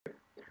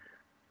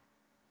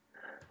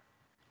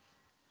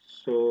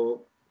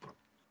So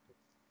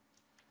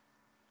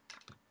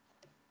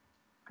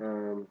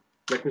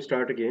let me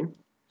start again.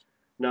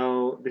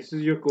 Now this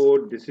is your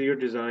code, this is your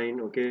design.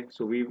 Okay,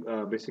 so we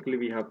basically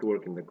we have to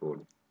work in the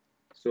code.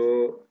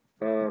 So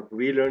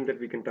we learned that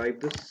we can type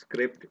this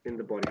script in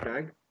the body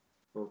tag.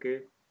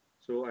 Okay,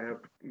 so I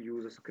have to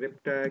use a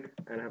script tag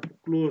and I have to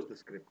close the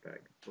script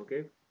tag.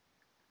 Okay,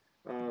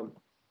 um,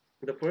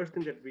 the first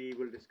thing that we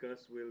will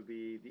discuss will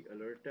be the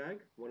alert tag,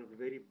 one of the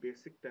very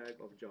basic tag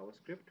of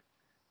JavaScript.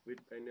 With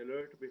an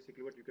alert,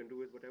 basically what you can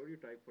do is whatever you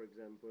type, for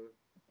example,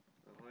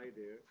 hi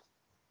there,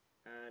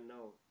 and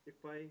now if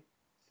I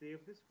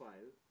save this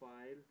file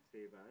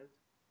save as,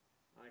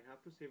 I have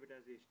to save it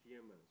as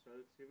HTML. So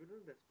I'll save it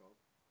on desktop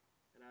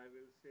and I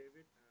will save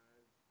it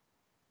as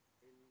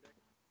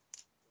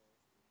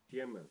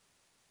index.html.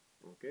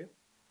 Okay,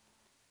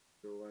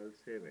 so I'll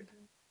save it.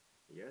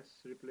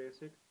 Yes,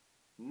 replace it.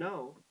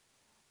 Now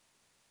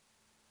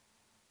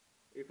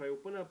if I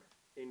open up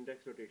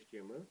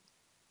index.html,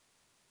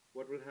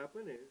 what will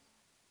happen is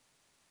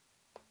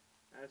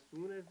as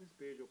soon as this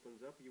page opens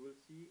up, you will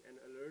see an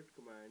alert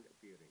command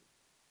appearing.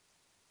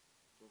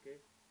 Okay,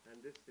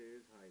 and this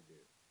says hi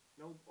there.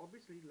 Now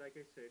obviously, like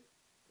I said,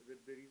 the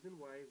reason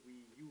why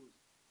we use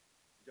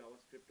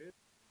JavaScript is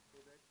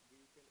so that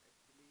we can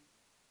actually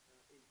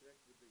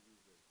interact with the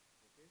user.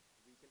 Okay,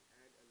 we can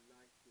add a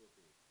like to a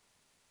page.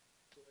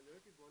 So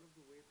alert is one of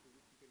the ways through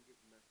which we can give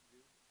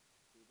messages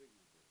to the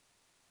user,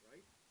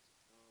 right?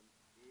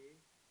 A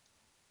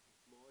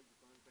small, you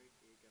can't write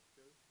A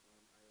capital.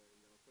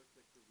 In our first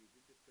lecture, we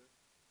did discuss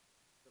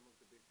some of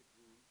the basic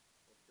rules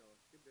of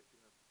JavaScript that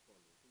you have to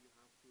follow. So you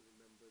have to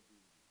remember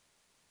these rules,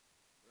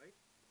 right?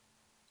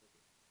 Okay.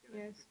 Can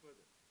I Yes. proceed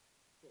further?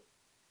 So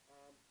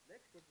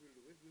next, what we'll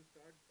do is we'll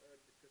start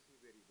discussing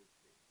variables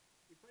today.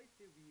 If I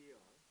say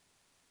var,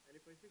 and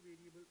if I say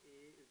variable a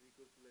is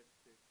equal to, let's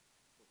say,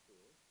 for 4,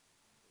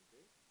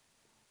 okay,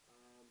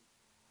 um,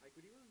 I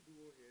could even do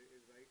over here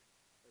is write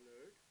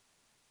alert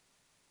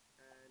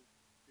and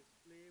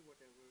display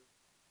whatever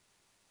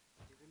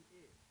is in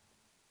a.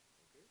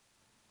 Okay,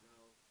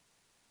 now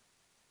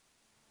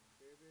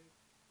save it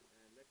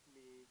and let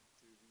me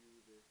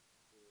review this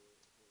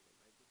for, hold on,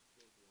 I just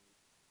don't want,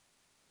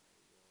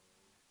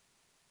 preferably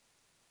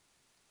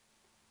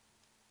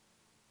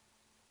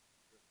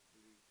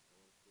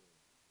I want clone.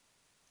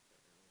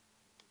 It will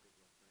take a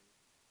lot of time.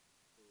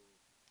 So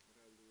what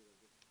I'll do is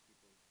I'll just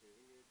keep on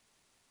saving it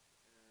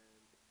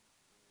and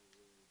I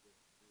will just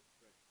refresh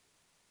this.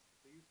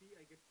 So you see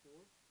I get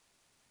 4.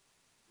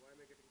 Why am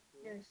I getting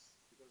 4?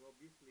 Yes. Because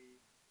obviously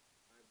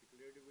I've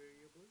declared a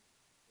variable.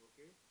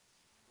 Okay.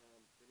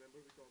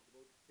 Remember we talked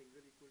about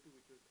single equal to,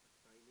 which was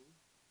assigning.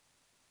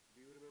 Do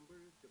you remember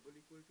double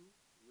equal to,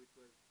 which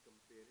was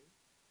comparing?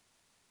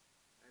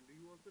 And do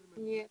you also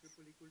remember Yes.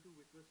 triple equal to,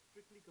 which was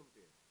strictly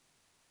compare?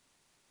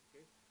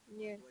 Okay.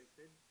 Yes. So I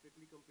said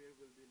strictly compare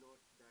will be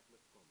not that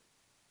much common.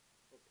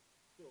 Okay.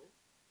 So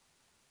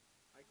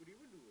I could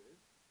even do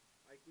is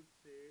I could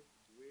say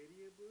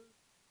variable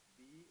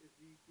b is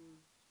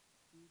equals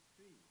to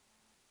 3,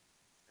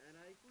 and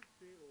I could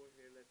say over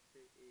here, let's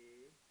say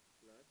a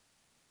plus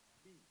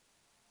b.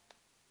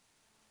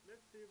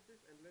 Let's save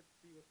this and let's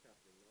see what's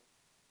happening now.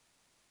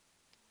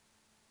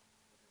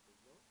 What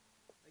happens now?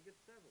 I get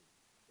 7.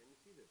 Can you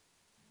see this?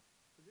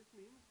 So this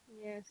means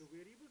Yes. the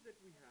variables that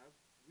we have,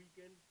 we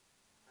can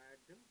add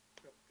them,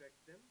 subtract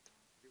them,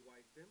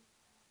 divide them.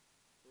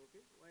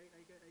 Okay,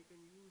 I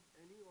can use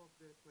any of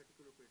the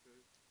arithmetical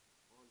operators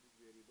on these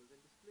variables and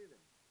display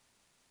them.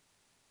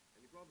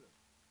 Any problem?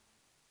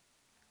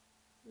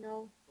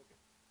 No. Okay.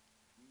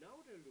 Now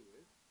what I'll do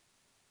is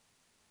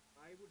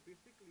I would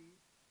basically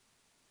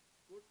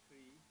put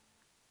 3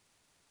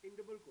 in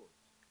double quotes.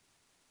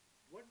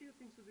 What do you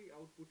think so the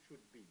output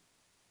should be?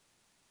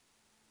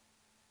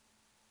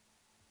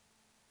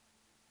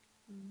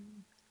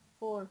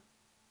 4.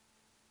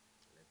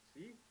 Let's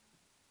see.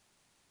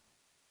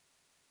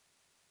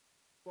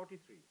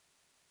 43.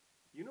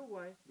 You know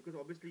why? Because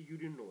obviously you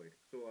didn't know it.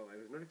 So I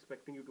was not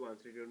expecting you to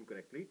answer it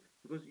incorrectly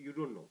because you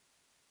don't know.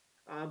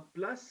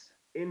 Plus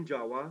in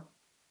Java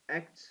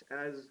acts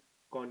as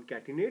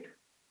concatenate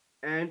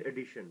and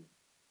addition.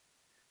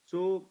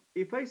 So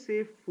if I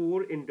say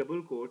 4 in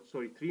double quotes,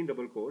 sorry, 3 in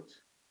double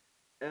quotes,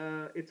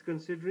 it's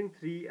considering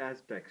 3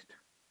 as text.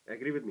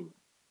 Agree with me?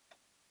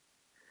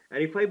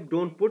 And if I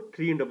don't put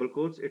 3 in double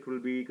quotes, it will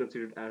be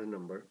considered as a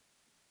number,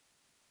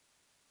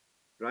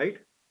 right?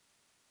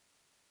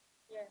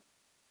 Yes.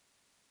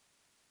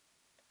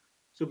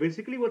 So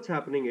basically what's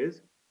happening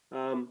is,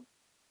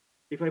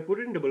 if I put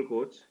it in double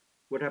quotes,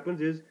 what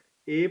happens is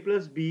a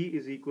plus b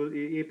is equal,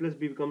 a plus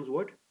b becomes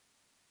what?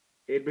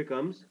 It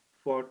becomes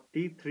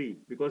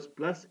 43 because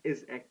plus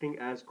is acting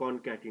as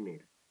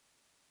concatenate.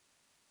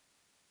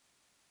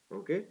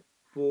 Okay,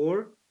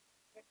 4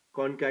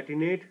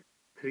 concatenate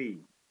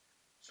 3.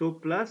 So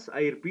plus,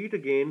 I repeat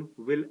again,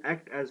 will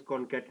act as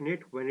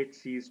concatenate when it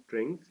sees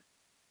strings,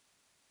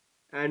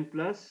 and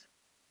plus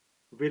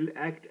will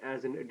act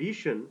as an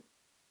addition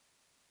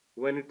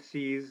when it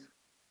sees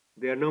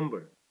their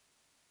number.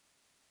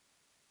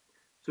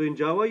 So in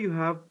Java, you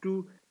have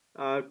to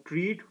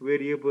treat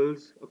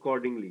variables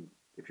accordingly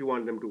if you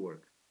want them to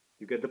work.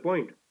 You get the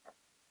point?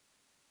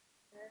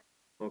 Yes.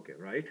 Okay,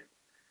 right?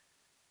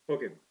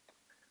 Okay.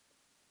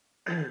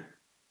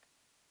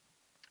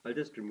 I'll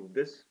just remove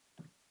this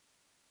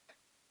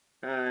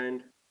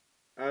and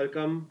I'll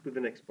come to the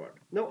next part.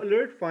 Now,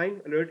 alert,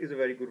 fine. Alert is a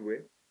very good way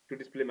to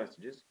display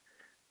messages,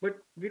 but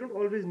we don't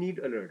always need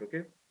alert,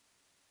 okay?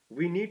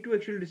 We need to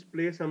actually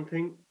display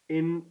something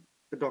in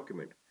the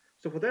document.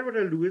 So for that, what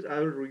I'll do is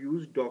I'll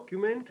reuse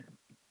document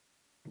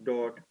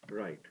dot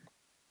write.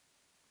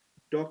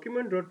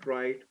 Document dot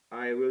write,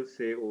 I will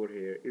say over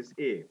here is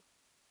A.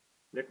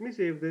 Let me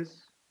save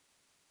this.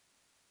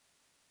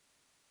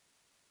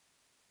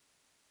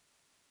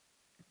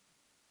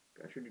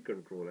 I should do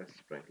Control S,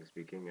 frankly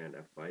speaking, and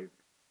F5.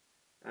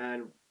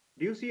 And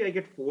do you see I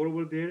get 4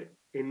 over there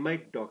in my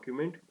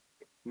document,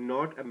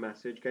 not a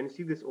message? Can you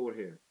see this over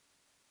here?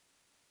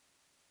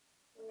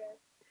 Yes.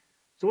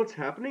 So what's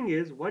happening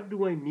is, what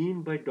do I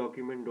mean by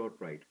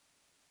document.write?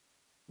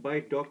 By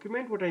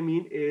document, what I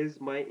mean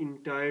is my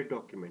entire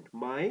document,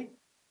 my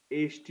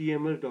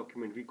HTML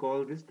document. We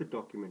call this the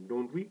document,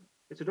 don't we?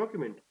 It's a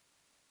document.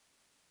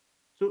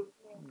 So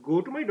Yes. go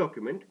to my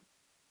document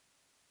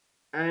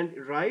and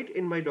write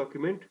in my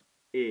document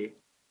A.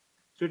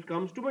 So it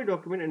comes to my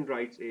document and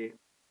writes A.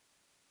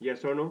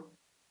 Yes or no?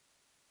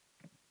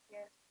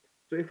 Yes.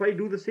 So if I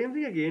do the same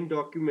thing again,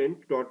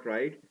 document dot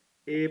write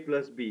A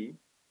plus B,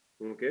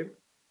 okay,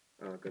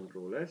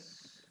 Control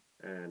S,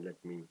 and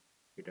let me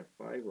hit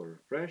F5 or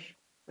refresh,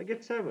 I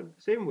get 7,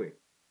 same way.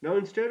 Now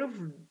instead of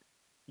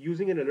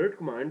using an alert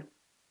command,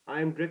 I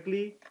am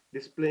directly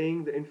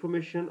displaying the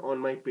information on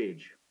my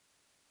page.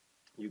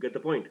 You get the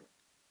point?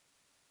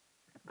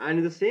 And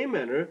in the same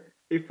manner,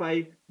 if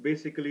I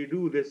basically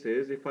do this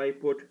is, if I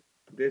put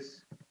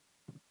this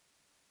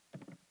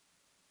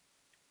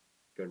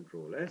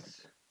Control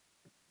S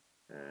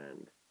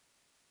and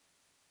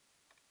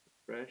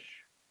refresh,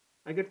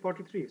 I get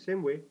 43,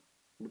 same way,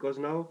 because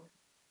now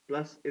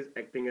plus is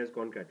acting as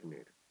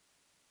concatenate.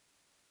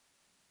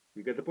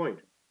 You get the point?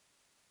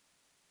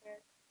 Yes.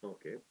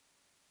 Okay.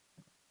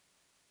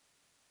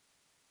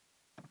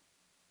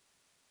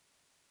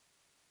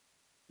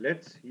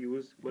 Let's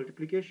use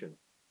multiplication.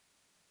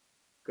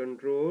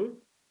 Control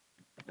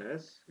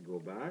S, go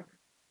back,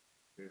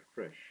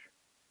 refresh.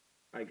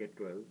 I get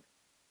 12.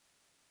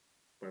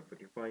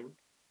 Perfectly fine,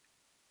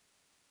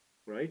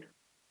 right?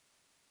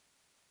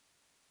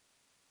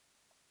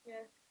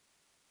 Yes.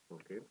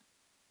 Okay.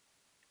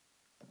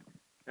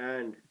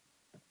 And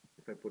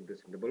if I put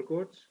this in double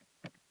quotes,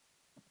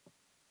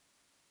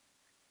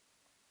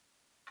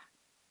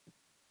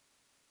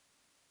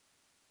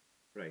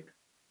 right.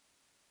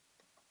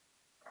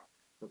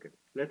 Okay,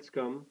 let's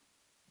come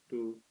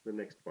to the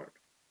next part.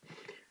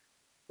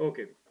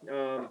 Okay,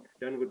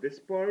 done with this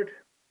part.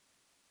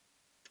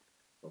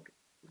 Okay,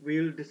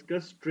 we'll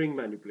discuss string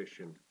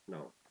manipulation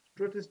now.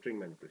 What is string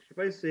manipulation? If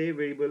I say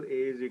variable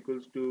a is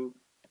equals to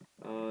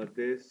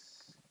this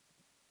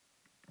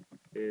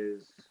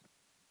is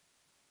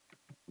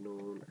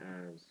known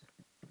as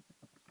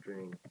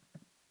string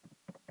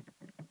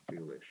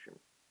manipulation.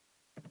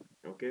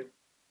 Okay,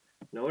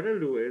 now what I'll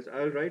do is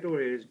I'll write over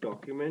here is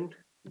document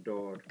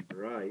dot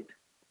write,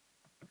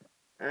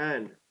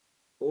 and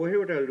over here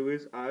what I'll do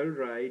is I'll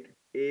write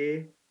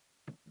a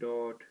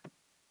dot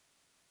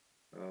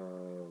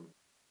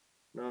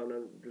now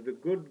the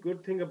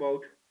good thing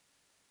about,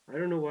 I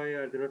don't know why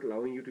they're not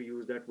allowing you to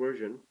use that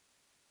version.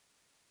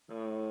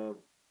 Uh,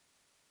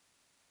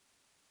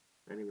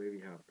 anyway, we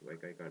have to,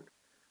 like, I can't.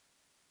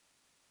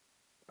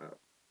 Uh,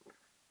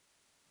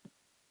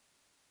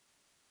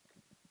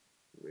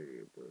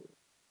 Variable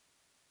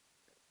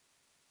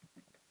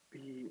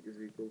p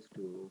is equals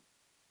to,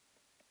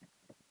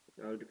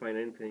 I'll define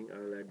anything,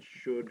 I'll add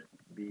should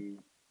be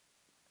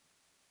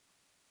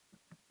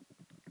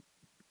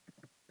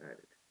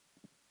added.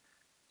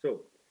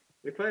 So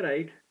if I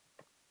write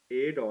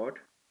a dot,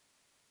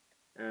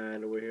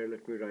 and over here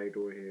let me write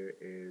over here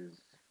is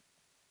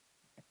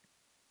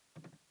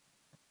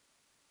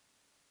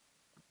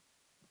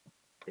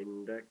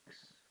index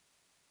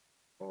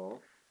of,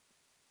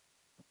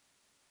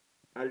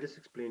 I'll just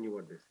explain you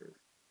what this is,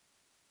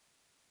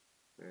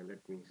 and let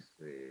me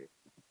say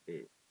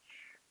h.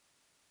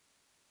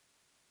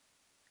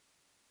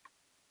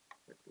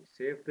 Let me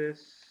save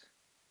this.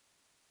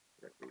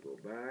 Let me go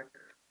back.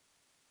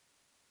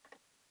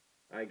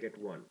 I get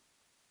 1.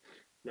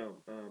 Now,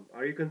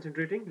 are you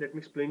concentrating? Let me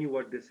explain you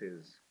what this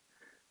is.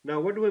 Now,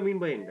 what do I mean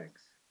by Yes.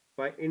 index?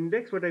 By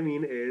index, what I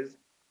mean is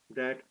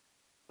that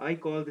I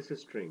call this a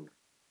string.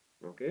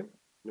 Okay?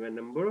 When a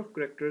number of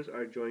characters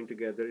are joined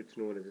together, it's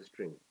known as a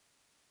string.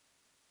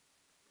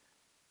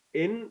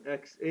 In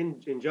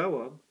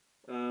Java,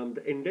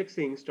 the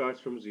indexing starts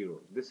from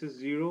 0. This is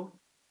 0.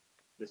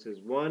 This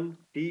is 1.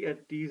 T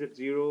is at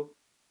 0.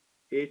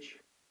 H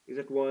is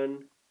at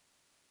 1.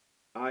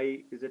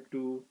 I is at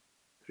 2,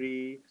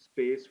 3,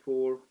 space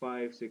 4,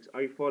 5, 6.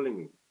 Are you following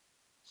me?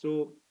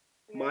 So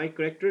Yes. my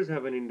characters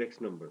have an index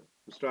number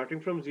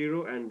starting from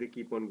 0 and they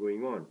keep on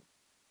going on.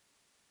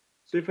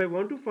 So if I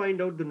want to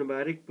find out the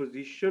numeric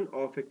position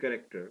of a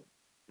character,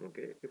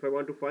 okay, if I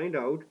want to find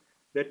out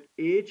that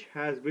H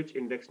has which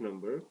index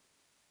number,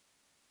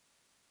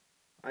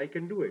 I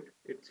can do it.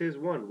 It says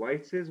 1. Why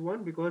it says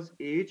 1? Because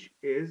H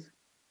is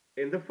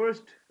in the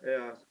first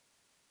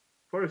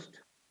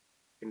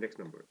index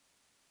number.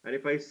 And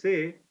if I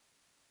say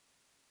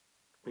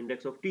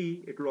index of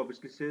T, it will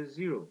obviously say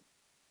 0.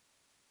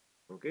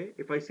 Okay,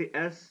 if I say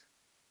S,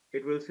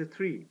 it will say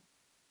 3.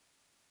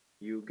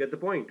 You get the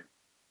point.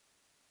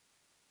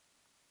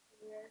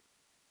 Yes.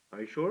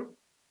 Are you sure?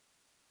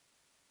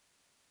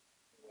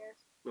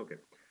 Yes. Okay.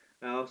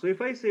 So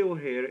if I say over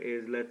here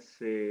is, let's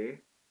say,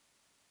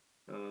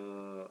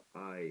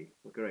 I.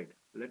 Okay, right.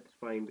 Let's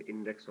find the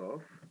index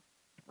of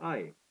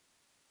I.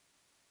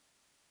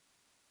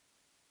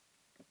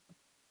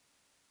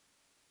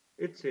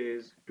 It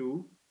says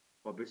 2,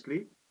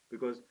 obviously,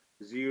 because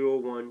 0,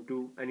 1,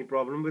 2. Any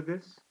problem with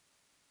this?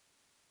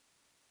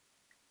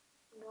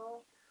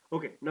 No.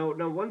 Okay, now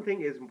one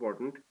thing is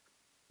important.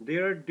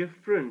 There are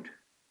different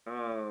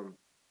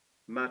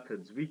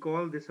methods. We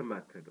call this a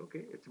method,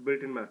 okay? It's a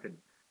built-in method.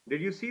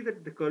 Did you see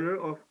that the color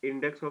of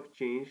index of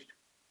changed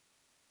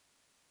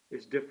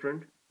is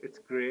different? It's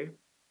gray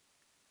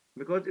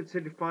because it's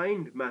a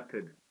defined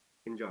method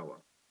in Java,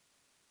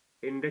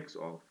 index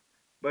of.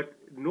 But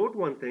note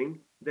one thing,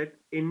 that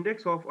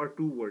index of are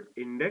two words,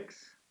 index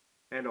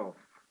and of.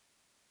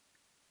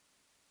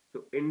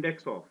 So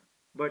index of.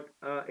 But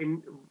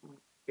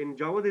in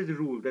Java, there's a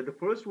rule that the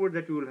first word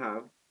that you will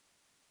have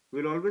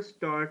will always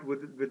start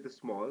with the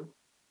small,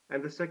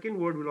 and the second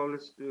word will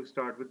always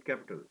start with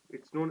capital.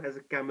 It's known as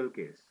a camel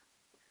case.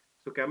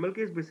 So camel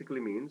case basically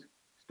means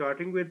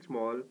starting with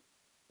small,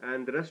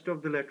 and the rest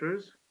of the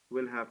letters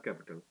will have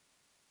capital.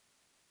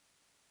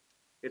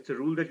 It's a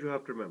rule that you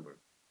have to remember.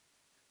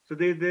 So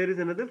there is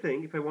another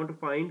thing. If I want to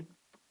find,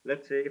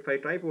 let's say, if I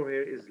type over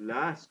here is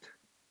last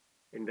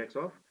index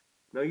of.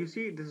 Now you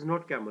see this is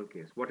not camel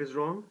case. What is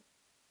wrong?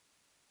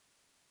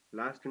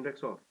 Last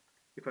index of.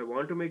 If I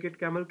want to make it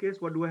camel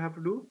case, what do I have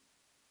to do?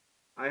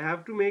 I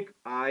have to make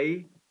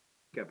I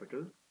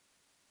capital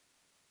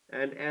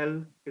and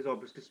L is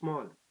obviously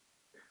small.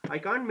 I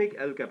can't make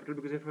L capital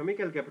because if I make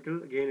L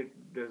capital, again,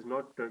 it does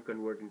not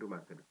convert into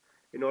method.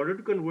 In order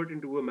to convert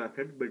into a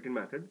method, built-in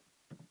method,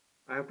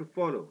 I have to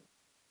follow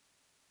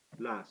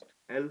last,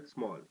 L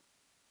small.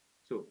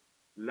 So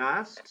in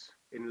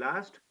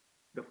last,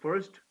 the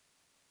first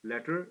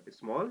letter is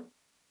small,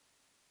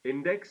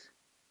 index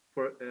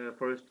for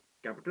first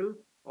capital,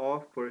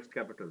 of first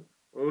capital.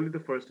 Only the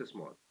first is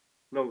small.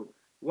 Now,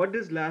 what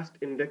does last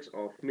index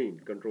of mean?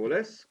 Control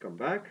S, come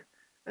back,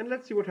 and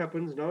let's see what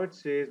happens. Now it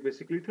says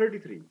basically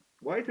 33.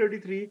 Why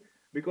 33?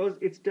 Because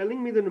it's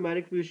telling me the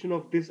numeric position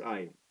of this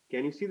I.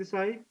 Can you see this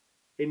I?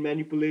 In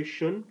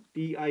manipulation,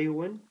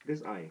 TION,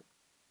 this I.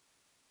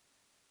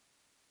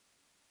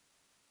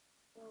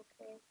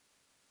 Okay.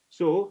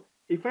 So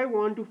if I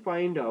want to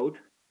find out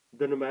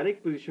the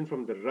numeric position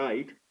from the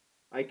right,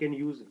 I can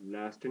use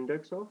last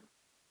index of.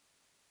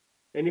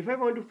 And if I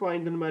want to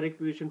find the numeric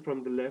position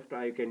from the left,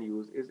 I can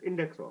use is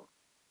index of.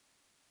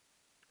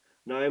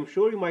 Now I'm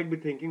sure you might be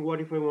thinking, what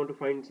if I want to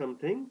find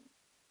something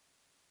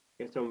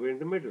somewhere in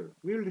the middle?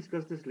 We will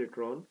discuss this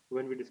later on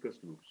when we discuss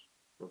loops.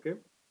 Okay?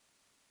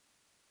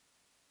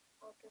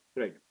 Okay.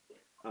 Right.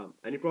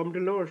 Any problem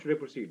till now, or should I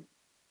proceed?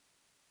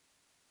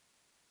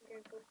 You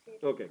can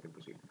proceed. Okay, I can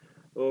proceed.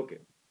 Okay.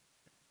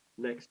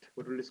 Next,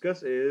 what we'll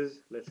discuss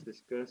is, let's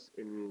discuss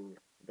in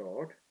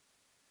dot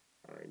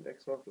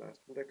index of, last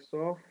index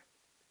of.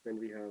 Then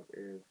we have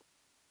is,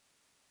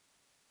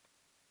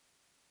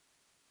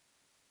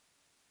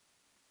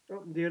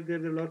 oh, there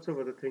are lots of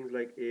other things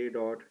like a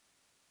dot.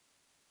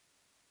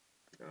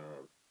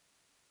 Um,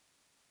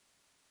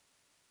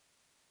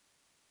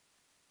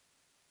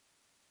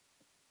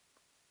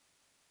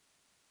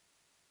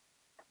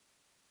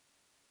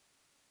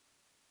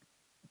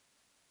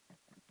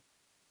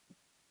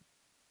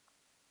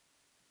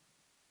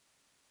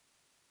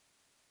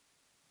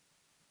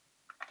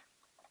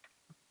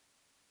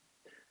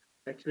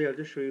 Actually, I'll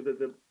just show you that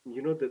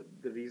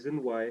the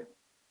reason why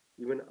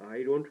even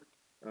I don't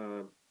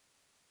uh,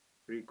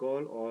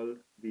 recall all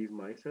these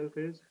myself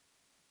is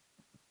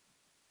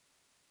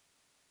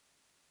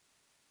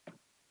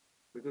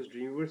because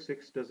Dreamweaver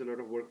 6 does a lot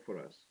of work for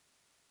us.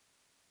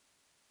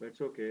 That's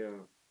okay.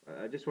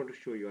 I just want to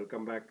show you. I'll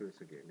come back to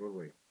this again. Don't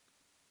worry.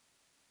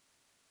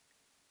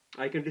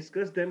 I can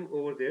discuss them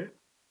over there.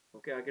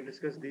 Okay, I can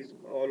discuss these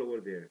all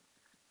over there,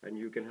 and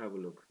you can have a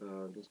look.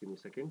 Just give me a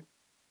second.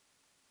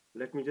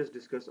 Let me just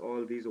discuss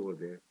all these over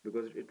there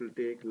because it will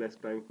take less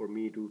time for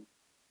me to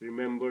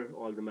remember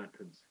all the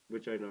methods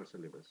which are in our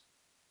syllabus.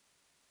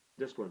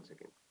 Just one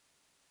second.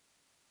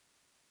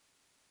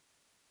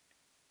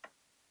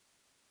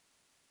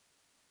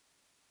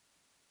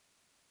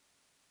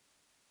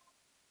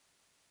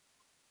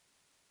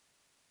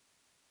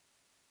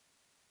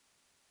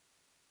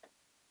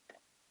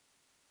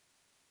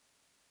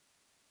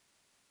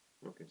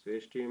 Okay, so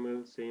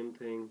HTML, same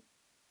thing.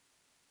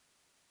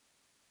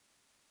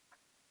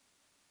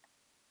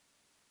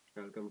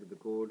 I'll come to the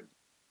code.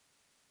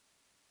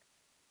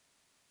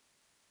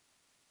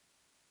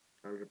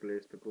 I'll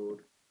replace the code.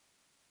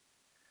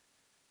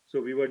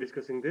 So we were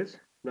discussing this.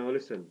 Now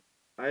listen,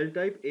 I'll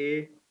type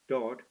a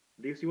dot.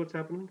 Do you see what's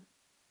happened?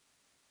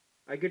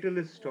 I get a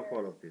list of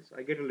all Yes. of this.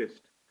 I get a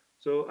list.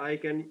 So I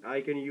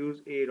can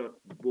use a dot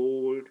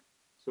bold.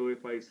 So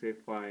if I say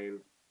file,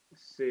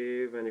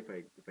 save, and if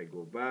I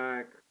go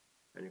back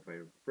and if I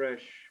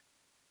refresh,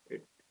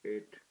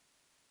 it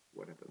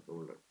what happens?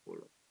 Hold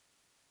on.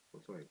 Oh,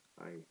 sorry.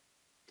 I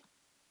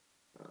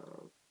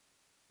uh,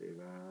 save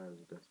as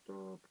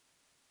desktop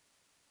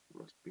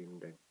must be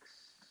index.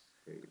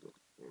 Here you go.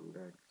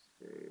 Index.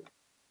 Save.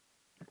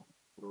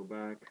 Go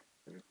back.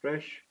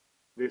 Refresh.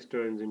 This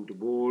turns into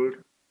bold.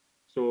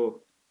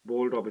 So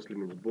bold obviously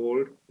means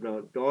bold.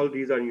 Now all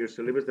these are in your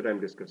syllabus that I'm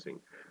discussing.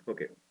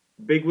 Okay.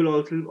 Big will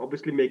also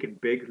obviously make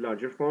it big,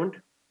 larger font.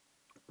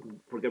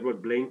 Forget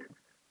about blink.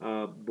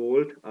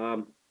 Bold.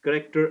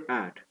 Character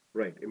at.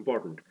 Right.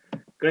 Important.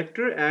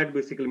 Character at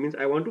basically means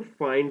I want to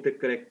find the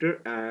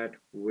character at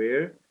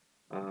where.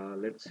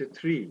 Let's say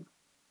 3.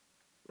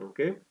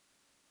 Okay.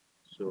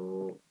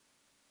 So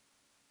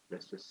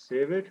let's just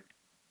save it.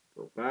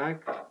 Go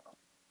back.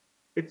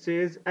 It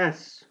says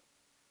S.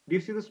 Do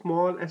you see the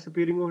small s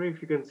appearing over here?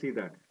 If you can see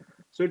that.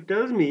 So it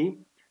tells me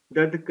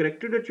that the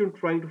character that you're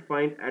trying to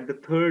find at the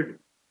third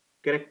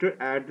character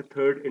at the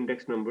third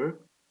index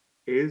number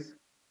is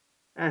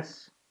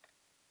s.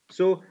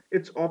 So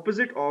it's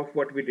opposite of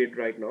what we did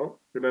right now.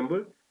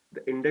 Remember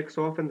the index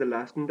of and the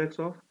last index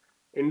of.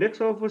 Index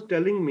of was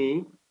telling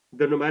me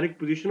the numeric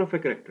position of a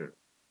character.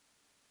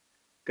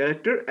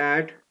 Character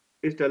at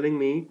is telling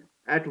me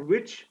at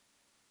which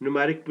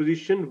numeric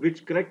position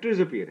which character is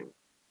appearing.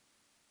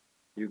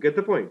 You get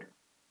the point?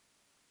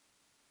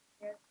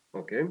 Yes.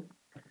 Okay.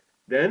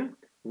 Then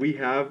we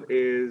have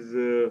is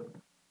uh,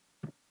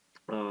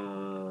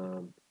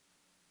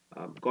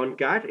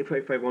 concat.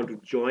 If I want to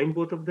join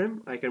both of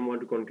them, I can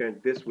want to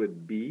concat this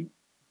with B.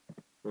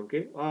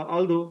 Okay.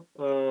 Although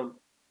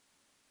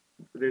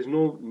there's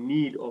no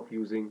need of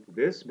using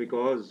this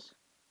because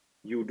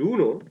you do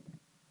know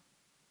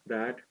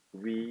that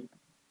we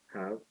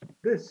have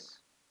this.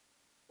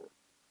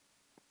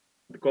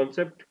 The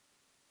concept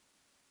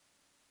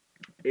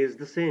is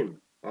the same.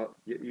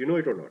 You know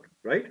it or not,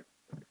 right?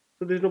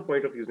 So there's no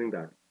point of using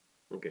that.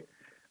 Okay.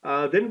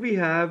 Then we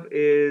have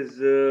is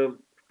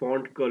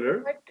font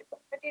color. But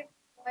if you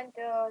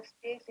want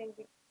space in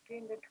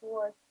between the two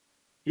words,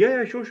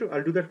 Yeah, sure.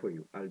 I'll do that for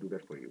you. I'll do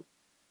that for you.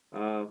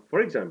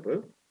 For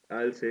example,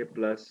 I'll say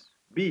plus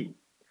B.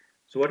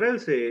 So what I'll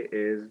say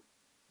is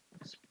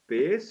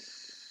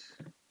space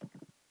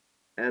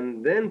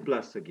and then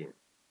plus again.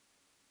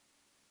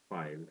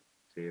 File,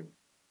 save,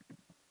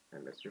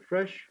 and let's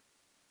refresh.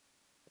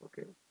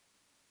 Okay.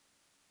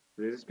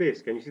 So there's a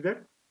space. Can you see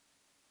that?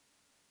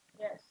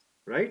 yes.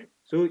 Right?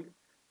 So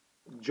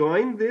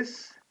join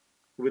this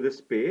with a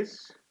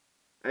space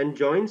and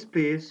join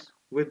space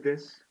with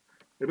this.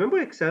 Remember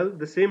Excel,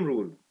 the same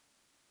rule.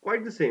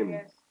 Quite the same.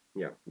 Yes.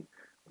 Yeah.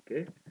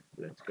 Okay.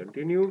 Let's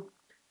continue.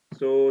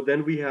 So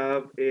then we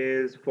have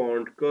is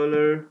font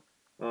color.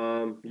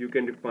 You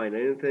can define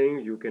anything.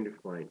 You can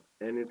define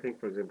anything.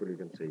 For example, you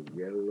can say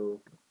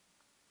yellow.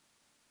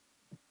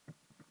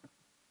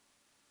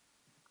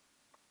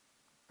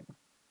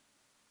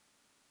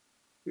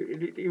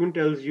 It even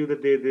tells you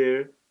that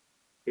there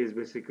is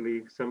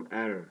basically some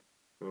error.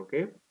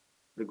 Okay.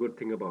 The good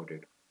thing about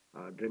it.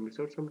 Did I miss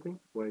out something?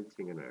 Why is it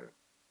seeing an error?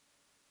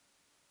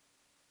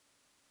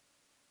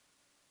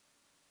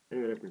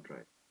 Anyway, let me try.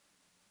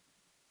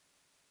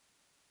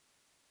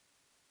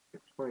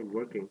 It's fine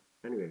working.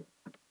 Anyway,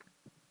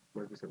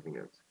 must be something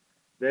else.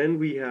 Then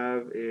we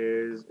have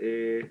is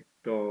a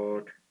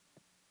dot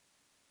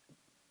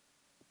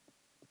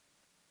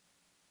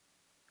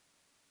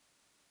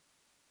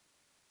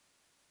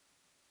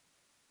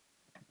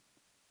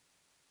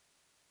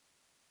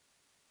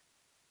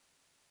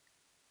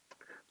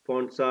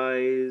font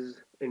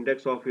size,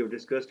 index of we have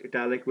discussed,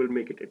 italic will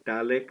make it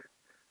italic.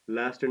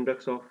 Last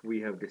index of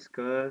we have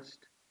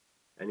discussed.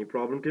 Any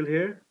problem till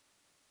here?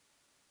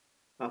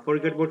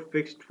 Forget No. about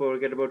fixed,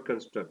 forget about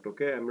construct,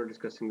 okay? I'm not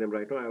discussing them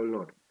right now, I will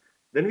not.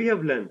 Then we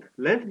have length.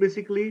 Length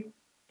basically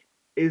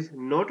is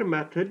not a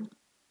method,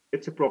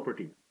 it's a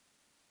property.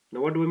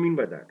 Now what do I mean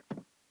by that?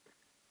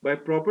 By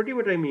property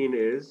what I mean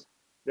is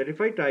that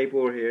if I type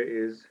over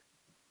here is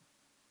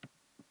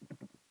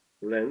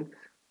length,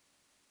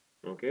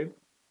 okay?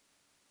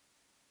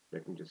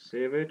 Let me just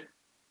save it,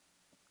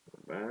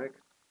 go back.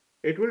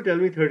 It will tell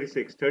me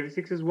 36.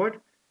 36 is what?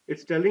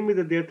 It's telling me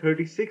that there are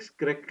 36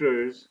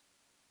 characters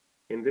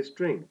in this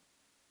string.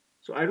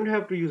 So I don't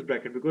have to use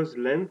bracket because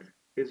length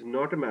is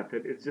not a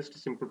method, it's just a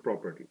simple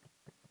property.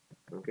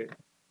 Okay.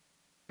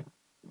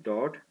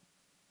 Dot.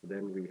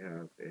 Then we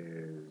have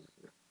is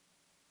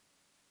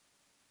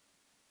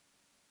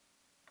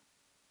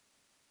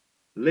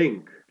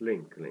link.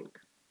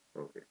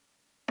 Okay.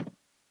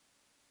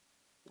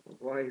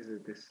 Why is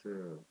this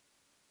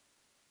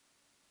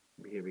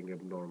behaving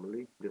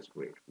abnormally? Just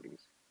wait,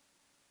 please.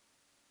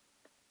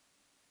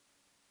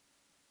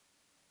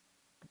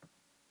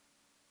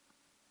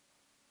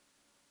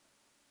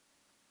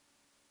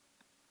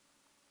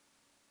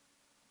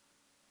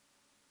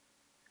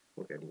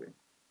 anyway.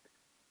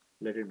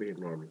 Let it behave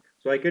normally.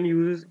 So I can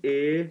use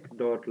a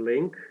dot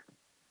link,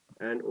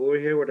 and over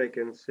here what I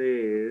can say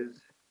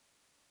is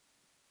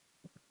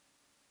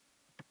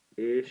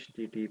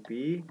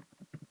HTTP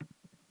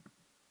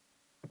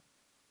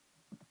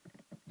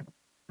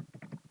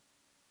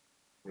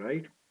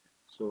right.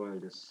 So I'll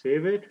just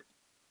save it.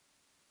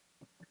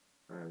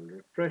 I'll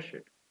refresh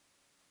it.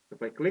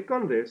 If I click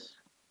on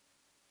this,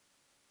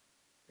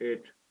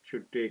 it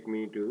should take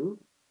me to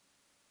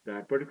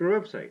that particular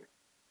website.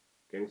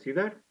 Can you see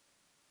that?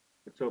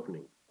 It's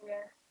opening.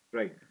 Yes.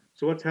 Right.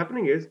 So what's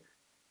happening is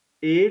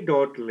a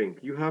dot link.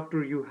 You have to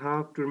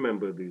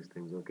remember these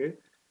things. Okay.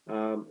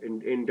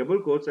 In double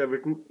quotes, I've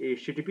written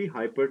HTTP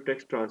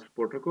hypertext transfer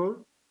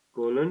protocol :/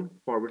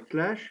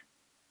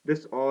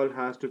 This all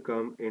has to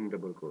come in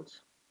double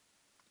quotes.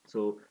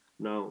 So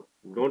now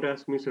don't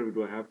ask me, sir,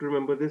 do I have to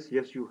remember this?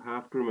 Yes, you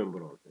have to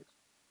remember all this.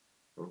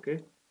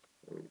 Okay.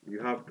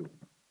 You have to.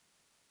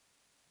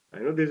 I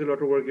know there's a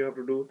lot of work you have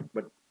to do,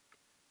 but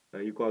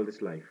you call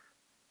this life.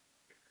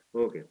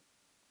 Okay.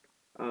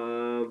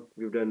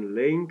 We've done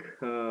link,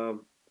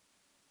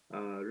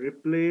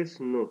 replace.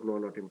 No,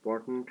 not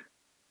important.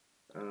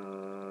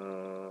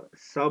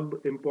 Sub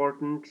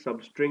important,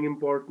 substring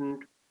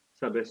important,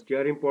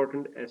 substr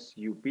important,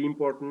 sup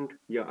important.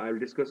 Yeah, I'll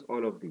discuss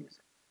all of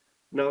these.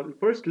 Now,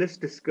 first, let's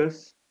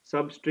discuss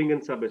substring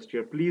and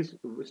substr. Please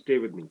stay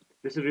with me.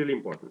 This is really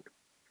important.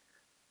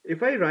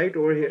 If I write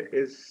over here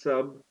is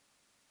substring.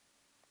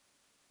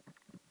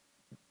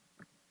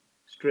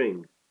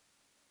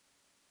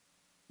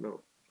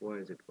 No, why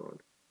is it gone?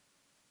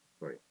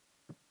 Sorry.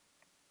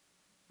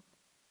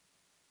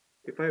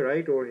 If I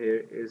write over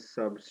here is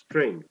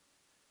substring,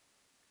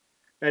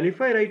 and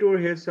if I write over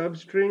here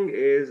substring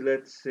is,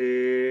 let's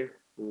say,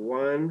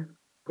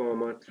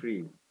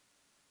 1,3.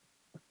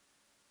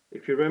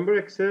 If you remember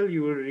Excel,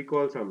 you will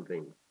recall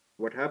something.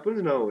 What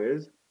happens now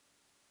is,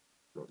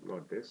 no,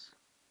 not this.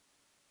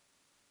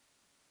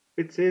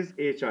 It says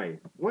HI.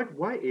 What?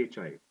 Why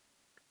HI?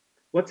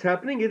 What's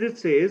happening is it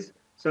says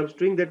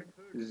substring that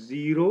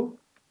 0,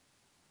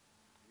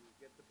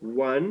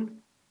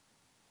 1,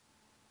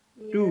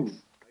 2.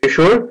 Yes. Are you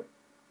sure?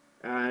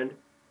 And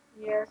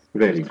Yes.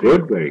 very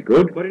good, very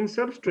good. But in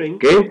substring,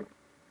 okay,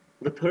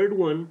 the third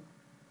one,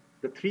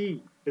 the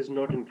 3 is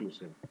not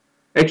inclusive.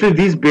 Actually,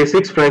 these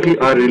basics, frankly,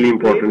 are really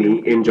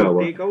important in Java.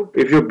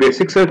 If your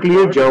basics are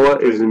clear, Java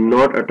is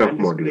not a tough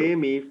module.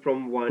 Me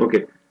from 1.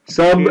 Okay.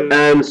 Sub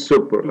and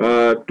super.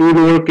 2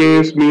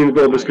 lowercase means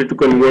obviously to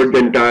convert the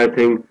entire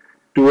thing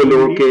to a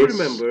lowercase.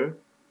 Remember,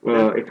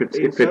 if it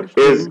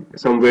is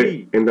somewhere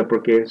in the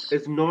uppercase,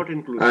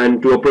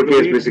 and to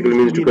uppercase basically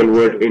means to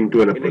convert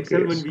into an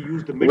uppercase.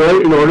 Well,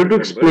 in order to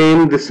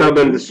explain the sub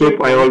and the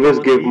sup, I always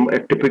give a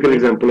typical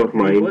example of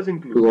mine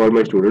to all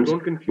my students,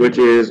 which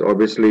is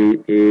obviously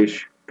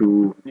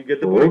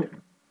H2O,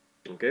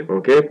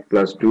 okay,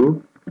 plus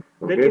 2,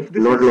 okay,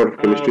 not a lot of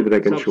chemistry that I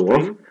can show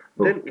off.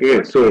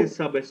 Okay, so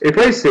if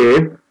I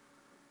say,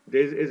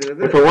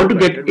 if I want to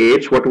get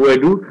H, what do I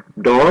do?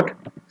 Dot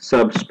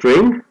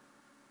substring,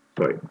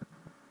 sorry,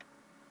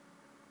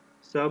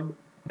 sub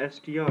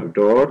str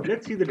dot,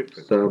 let's see the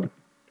difference. Sub.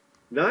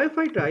 Now if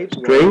I type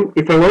string,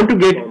 if I want to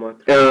get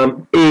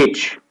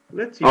H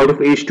out of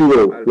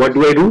H2O, what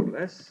do I do?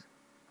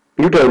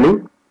 You tell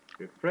me.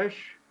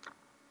 Refresh.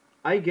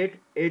 I get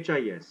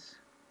HIS,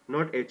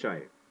 not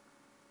HI.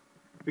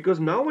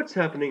 Because now what's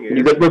happening is,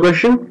 you get my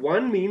question?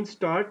 One means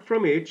start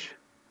from H,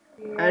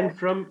 Yes. and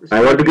from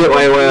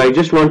I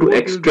just want to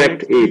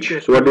extract H.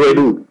 So what do I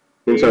do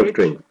in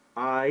substring?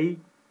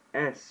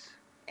 HIS.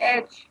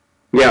 H.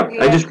 Yeah,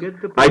 Yes.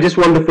 I just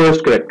want the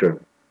first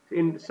character.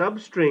 In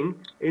substring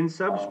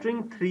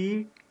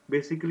 3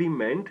 basically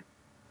meant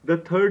the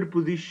third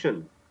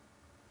position.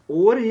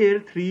 Over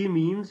here 3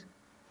 means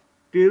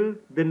till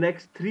the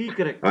next 3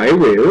 characters. I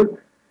will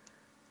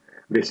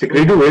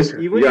basically do is,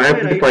 I have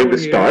to define the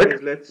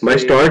start. My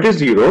start is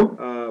 0.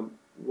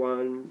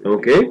 1,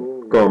 okay,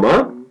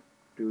 comma. 1,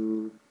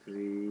 2,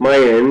 3. My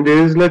end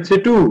is, let's say,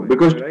 2,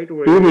 because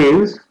 2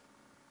 means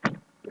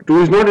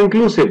 2 is not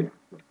inclusive.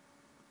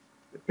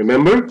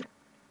 Remember?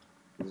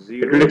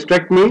 0. It will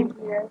extract me.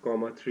 Yes.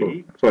 Comma 3.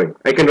 Oh, sorry,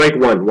 I can write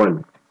 1.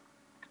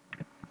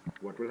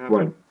 What will happen?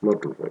 1,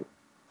 not 2. Right.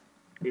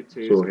 It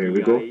says so here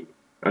we go.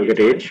 I'll get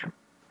H.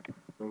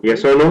 Okay.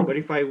 Yes or no? But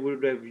if I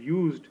would have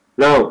used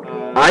now,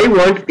 I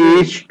want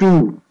H2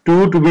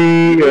 to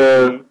be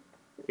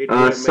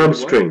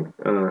substring.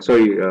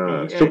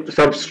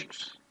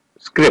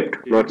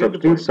 Subscript, not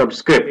substring.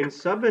 Subscript. In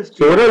subscript,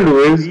 so what I'll do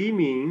is,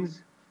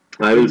 means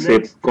I will say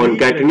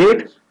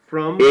concatenate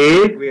from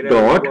a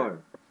dot,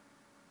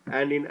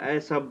 and in a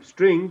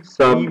substring,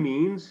 sub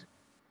means.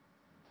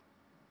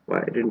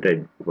 Why didn't I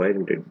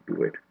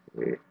do it?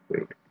 Wait.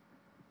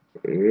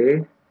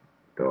 A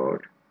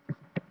dot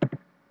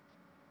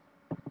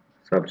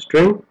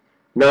substring.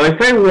 Now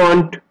if I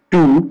want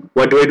 2,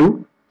 what do I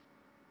do?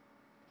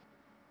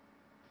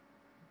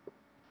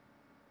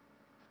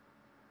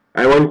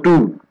 I want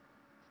 2.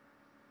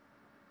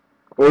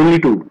 Only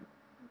 2.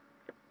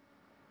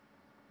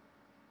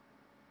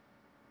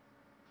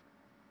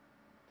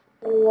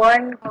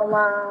 1,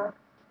 comma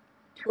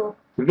 2.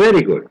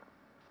 Very good.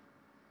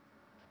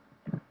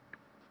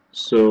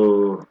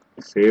 So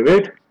save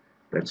it.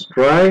 Let's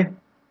try.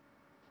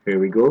 Here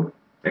we go.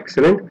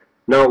 Excellent.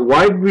 Now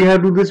why do we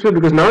have to do this way?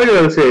 Because now what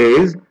I'll say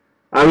is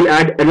I will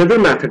add another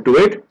method to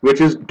it,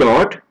 which is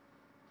dot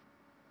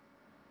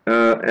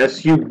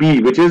sub,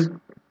 which is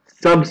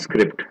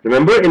subscript.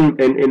 Remember in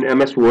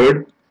MS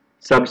Word,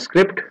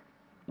 subscript.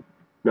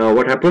 Now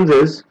what happens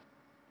is,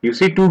 you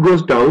see 2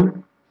 goes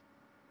down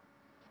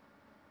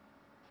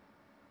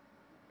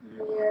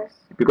Yes.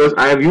 because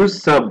I have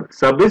used sub.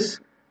 Sub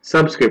is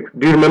subscript.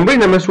 Do you remember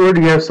in MS Word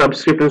you have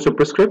subscript and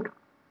superscript?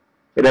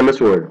 In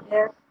MS Word.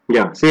 Yes.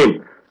 Yeah,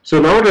 same.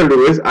 So now what I'll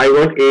do is I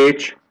want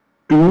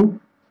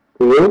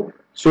H2O.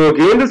 So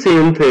again the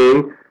same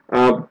thing.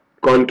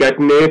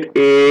 Concatenate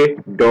a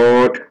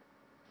dot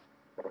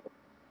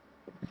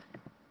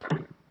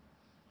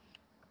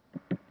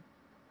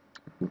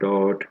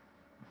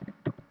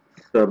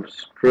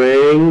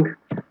substring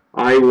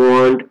I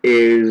want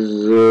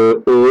is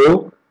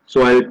O.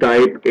 So I'll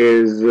type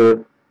is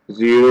 0,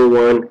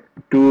 1,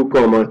 2,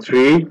 comma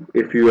 3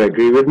 if you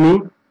agree with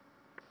me.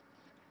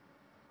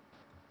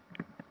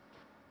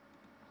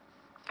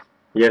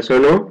 Yes or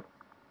no?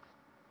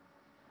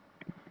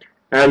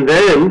 And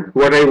then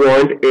what I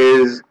want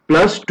is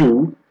plus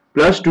 2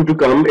 to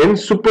come in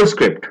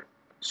superscript.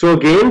 So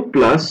again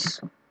plus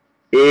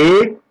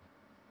a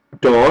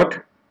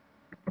dot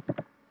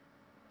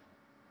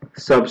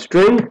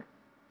substring,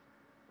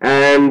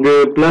 and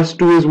plus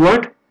 2 is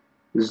what?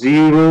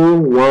 0,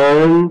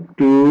 1,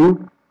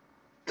 2,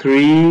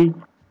 3,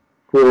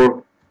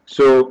 4.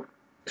 So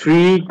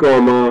 3,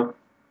 comma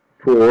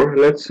 4,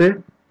 let's say.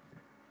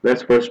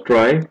 Let's first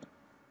try.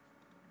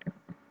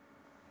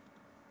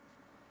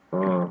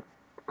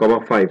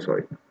 Comma 5,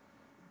 sorry.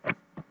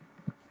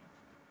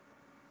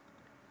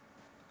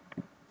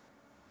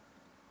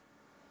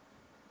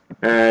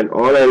 And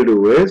all I'll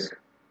do is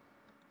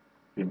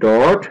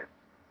dot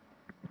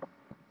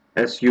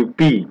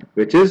sup,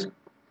 which is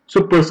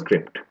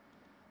superscript.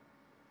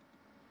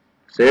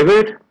 Save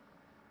it.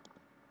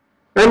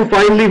 And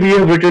finally we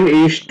have written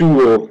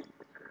H2O.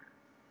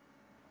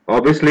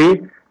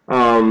 Obviously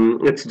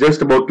it's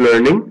just about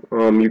learning.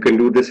 You can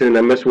do this in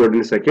MS Word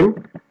in a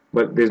second,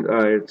 but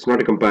it's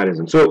not a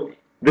comparison. So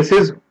this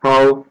is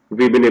how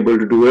we've been able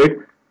to do it.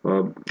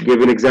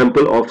 Give an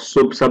example of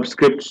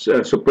subscript,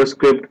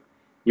 superscript.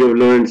 You've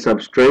learned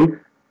substring.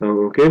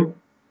 Okay.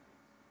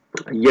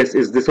 Yes,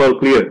 is this all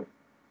clear?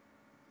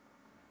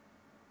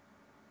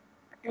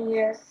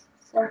 Yes,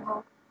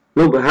 somehow.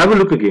 No, but have a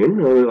look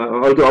again.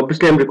 Although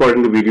obviously I'm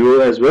recording the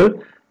video as well.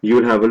 You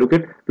will have a look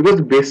at, because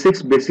the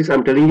basics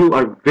I'm telling you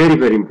are very,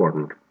 very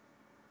important.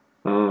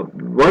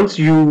 Once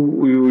you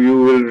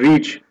will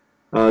reach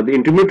the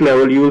intermediate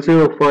level, you will say,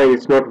 oh fine,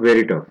 it's not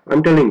very tough.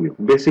 I'm telling you,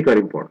 basic are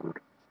important.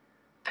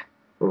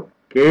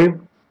 Okay,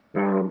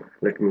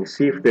 let me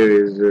see if there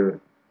is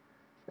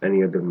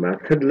any other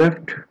method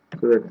left.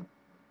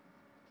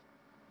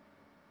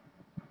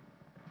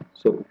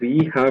 So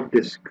we have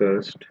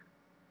discussed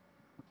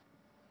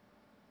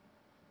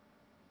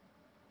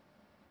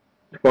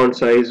font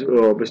size,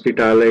 obviously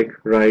italic,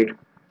 right,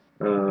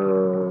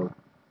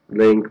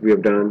 link we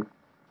have done.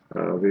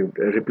 We've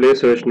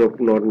replaced search, not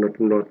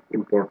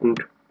important.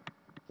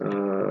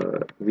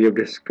 We have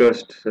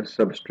discussed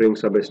substring,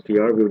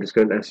 substr. We've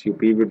discussed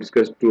sup. We've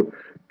discussed two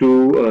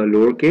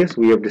lowercase.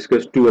 We have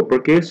discussed two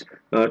uppercase.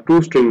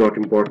 Two string, not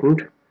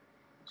important.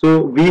 So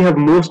we have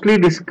mostly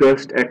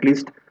discussed at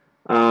least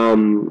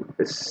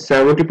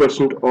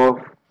 70%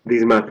 of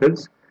these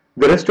methods.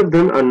 The rest of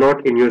them are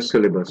not in your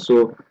syllabus.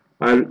 So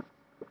I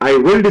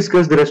will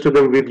discuss the rest of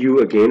them with you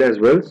again as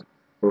well.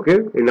 Okay,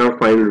 in our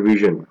final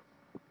revision.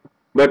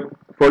 But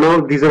for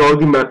now, these are all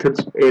the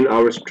methods in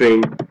our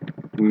string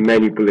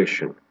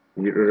manipulation.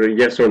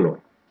 Yes or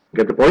no?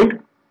 Get the point?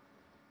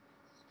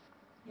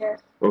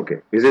 Yes.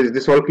 Okay. Is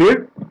this all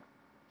clear?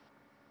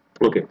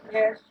 Okay.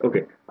 Yes.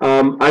 Okay.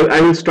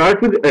 I will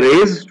start with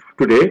arrays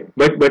today,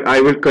 but I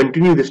will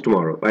continue this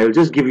tomorrow. I will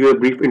just give you a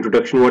brief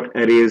introduction what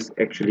arrays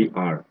actually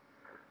are.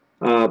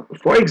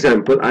 For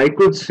example, I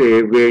could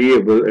say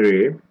variable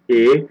array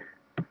A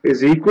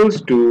is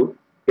equals to,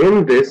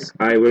 in this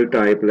I will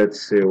type, let's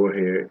say over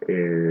here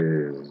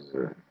is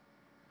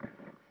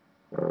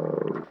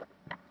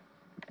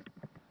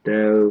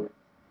del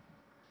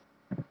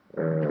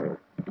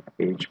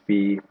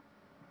HP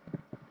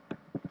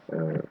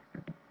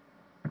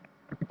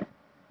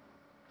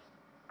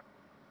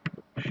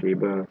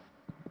Shiba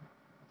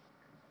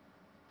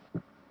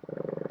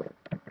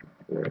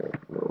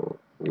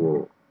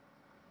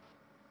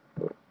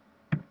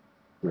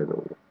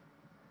Lenovo.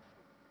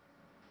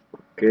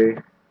 Okay,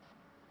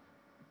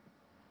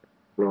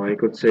 now I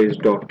could say is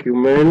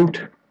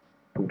document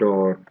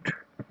dot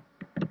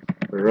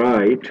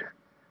write,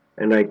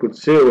 and I could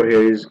say over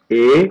here is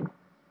A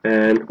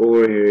and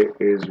over here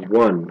is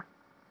 1,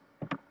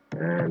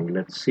 and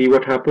let's see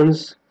what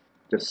happens.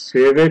 Just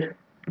save it,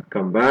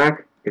 come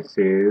back, it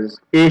says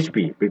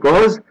HP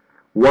because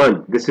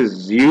 1, this is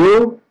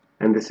 0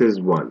 and this is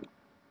 1.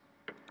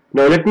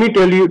 Now let me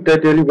tell you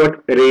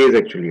what arrays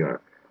actually are.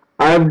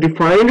 I have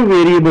defined a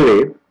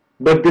variable A,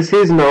 but this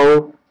is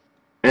now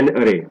an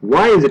array.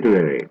 Why is it an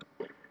array?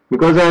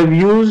 Because I have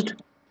used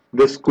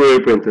the square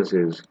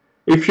parenthesis.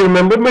 If you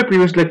remember my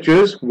previous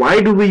lectures,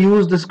 why do we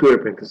use the square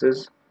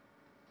parenthesis?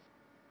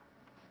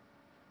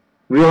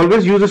 We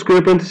always use the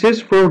square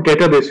parenthesis for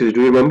databases.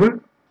 Do you remember?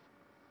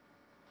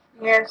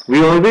 Yes.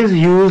 We always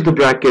use the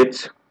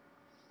brackets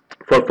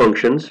for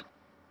functions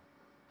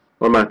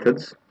or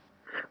methods.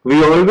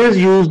 We always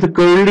use the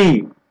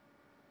curly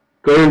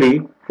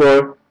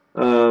for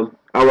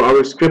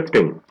our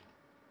scripting.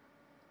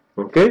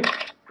 Okay,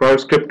 for our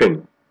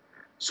scripting.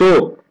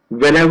 So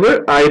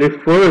whenever I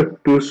refer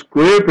to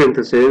square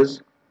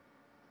parentheses,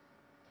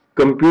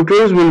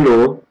 computers will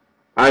know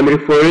I'm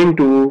referring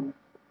to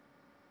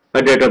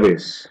a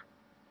database.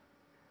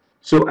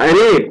 So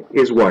array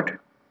is what?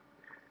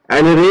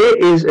 An array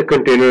is a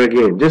container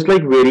again, just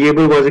like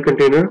variable was a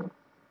container.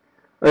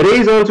 Array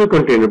is also a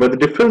container, but the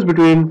difference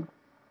between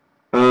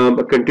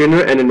a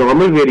container and a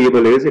normal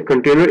variable is a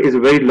container is a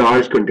very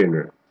large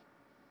container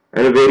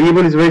and a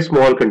variable is a very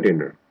small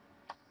container.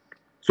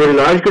 So in a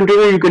large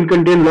container you can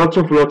contain lots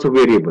of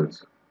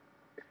variables.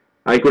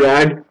 I could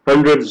add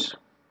hundreds,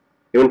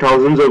 even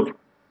thousands of,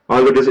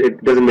 although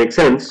it doesn't make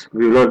sense,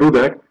 we will not do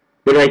that,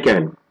 but I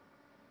can.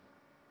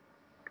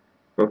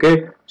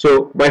 Okay,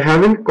 so by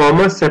having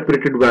comma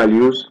separated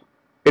values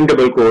in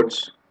double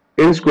quotes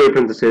in square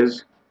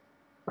parentheses,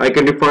 I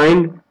can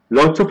define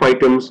lots of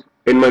items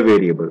in my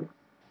variable,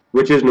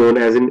 which is known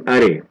as an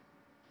array.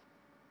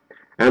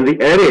 And the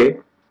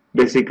array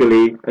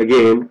basically,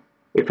 again,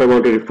 if I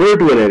want to refer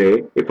to an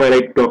array, if I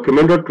write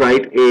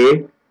document.write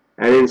a,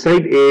 and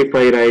inside a if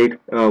I write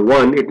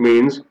 1, it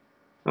means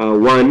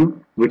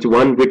 1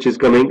 which is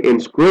coming in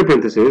square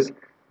parentheses,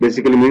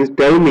 basically means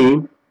tell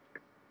me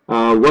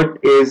what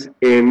is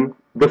in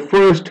the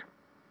first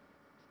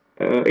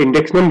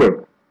index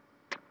number,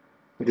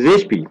 which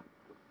is HP.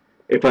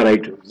 If I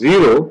write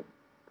 0,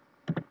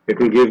 it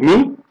will give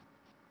me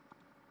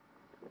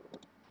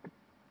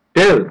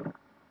tell.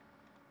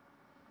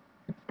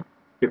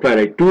 If I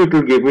write 2, it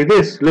will give me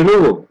this,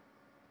 Lenovo.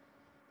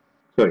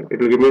 Sorry, it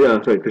will give me,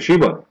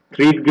 Toshiba.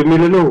 3, it will give me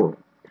Lenovo.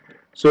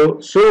 So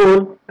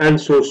on and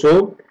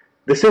so.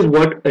 This is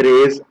what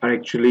arrays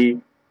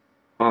actually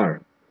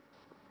are.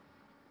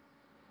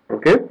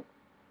 Okay.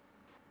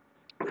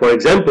 For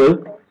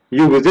example,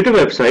 you visit a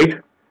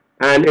website,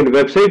 and in the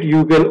website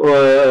you can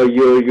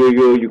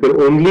you can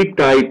only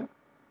type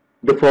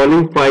the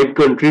following 5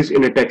 countries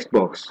in a text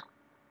box.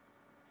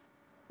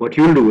 What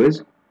you will do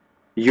is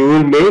you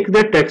will make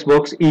that text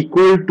box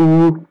equal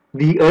to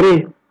the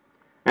array,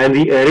 and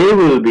the array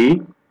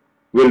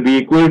will be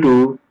equal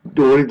to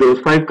only those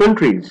 5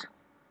 countries.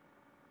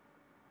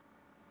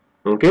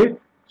 Okay,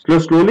 so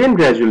slowly and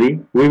gradually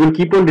we will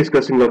keep on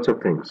discussing lots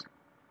of things.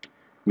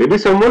 Maybe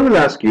someone will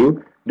ask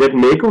you that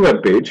make a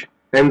web page,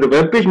 and the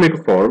web page make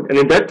a form, and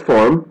in that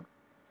form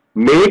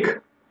make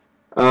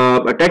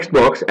a text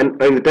box, and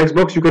in the text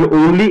box you can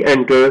only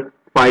enter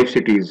 5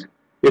 cities.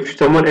 If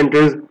someone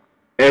enters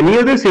any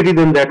other city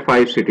than that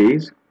 5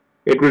 cities,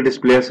 it will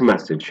display as a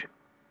message.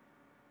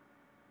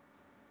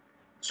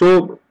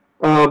 So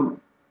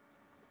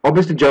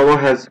obviously Java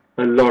has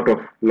a lot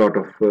of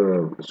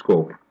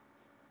scope.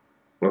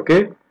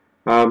 Okay,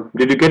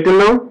 did you get till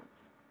now?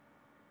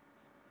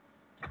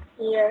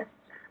 Yes.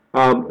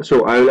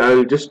 So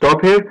I'll just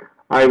stop here.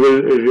 I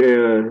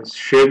will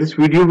share this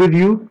video with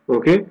you.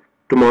 Okay,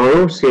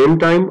 tomorrow same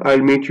time I'll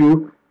meet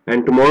you,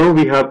 and tomorrow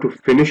we have to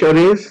finish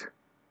arrays.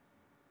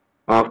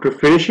 After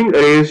finishing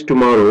arrays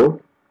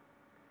tomorrow,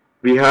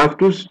 we have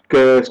to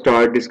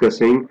start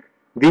discussing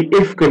the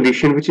if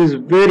condition, which is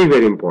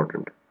very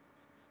important.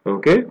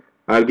 Okay,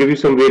 I'll give you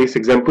some various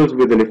examples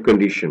with an if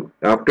condition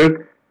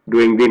after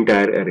doing the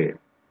entire array,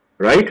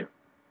 right?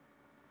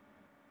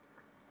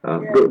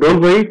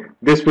 Don't worry,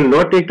 this will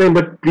not take time,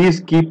 but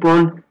please keep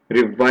on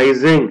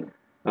revising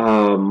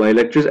my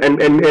lectures. And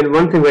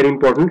one thing very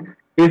important,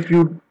 if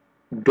you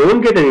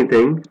don't get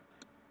anything,